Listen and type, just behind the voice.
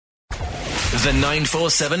The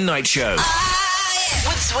 947 Night Show.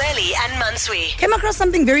 With Zweli and Mansui. Came across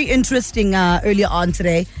something very interesting earlier on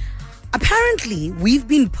today. Apparently, we've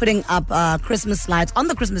been putting up Christmas lights on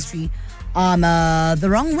the Christmas tree the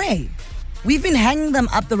wrong way. We've been hanging them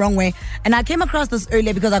up the wrong way. And I came across this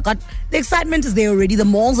earlier because the excitement is there already. The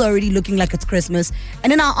malls are already looking like it's Christmas.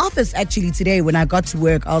 And in our office, actually, today, when I got to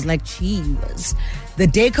work, I was like, geez, the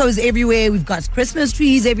deco is everywhere. We've got Christmas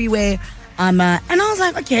trees everywhere. And I was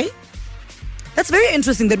like, okay, that's very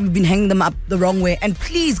interesting that we've been hanging them up the wrong way. And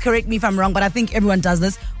please correct me if I'm wrong, but I think everyone does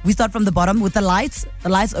this. We start from the bottom with the lights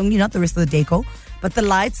only, not the rest of the deco, but the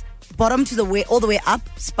lights, bottom to the way, all the way up,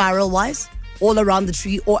 spiral-wise, all around the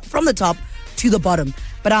tree, or from the top to the bottom.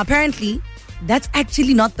 But apparently, that's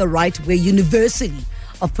actually not the right way universally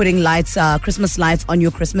of putting lights, Christmas lights on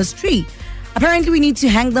your Christmas tree. Apparently, we need to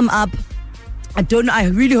hang them up. I don't know. I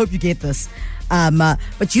really hope you get this.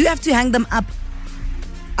 But you have to hang them up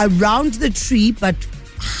around the tree, but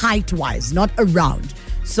height-wise, not around.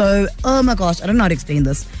 So, oh my gosh, I don't know how to explain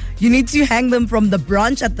this. You need to hang them from the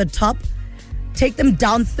branch at the top, take them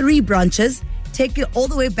down 3 branches, take it all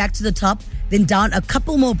the way back to the top, then down a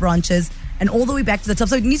couple more branches, and all the way back to the top.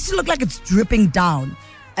 So it needs to look like it's dripping down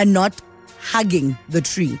and not hugging the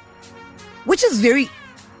tree, which is very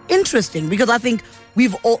interesting because I think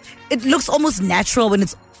it looks almost natural when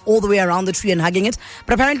it's all the way around the tree and hugging it.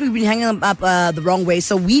 But apparently we've been hanging them up the wrong way.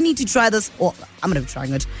 So we need to try this, or I'm going to be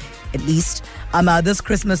trying it at least this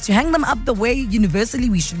Christmas, to hang them up the way universally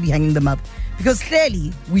we should be hanging them up. Because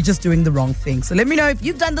clearly we're just doing the wrong thing. So let me know if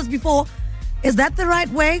you've done this before. Is that the right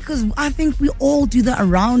way? Because I think we all do that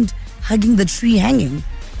around hugging the tree hanging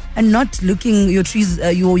and not looking, your trees,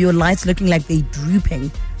 your lights looking like they're drooping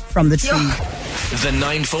from the tree. The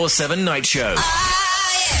 947 Night Show.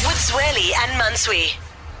 With Zweli and Mansui.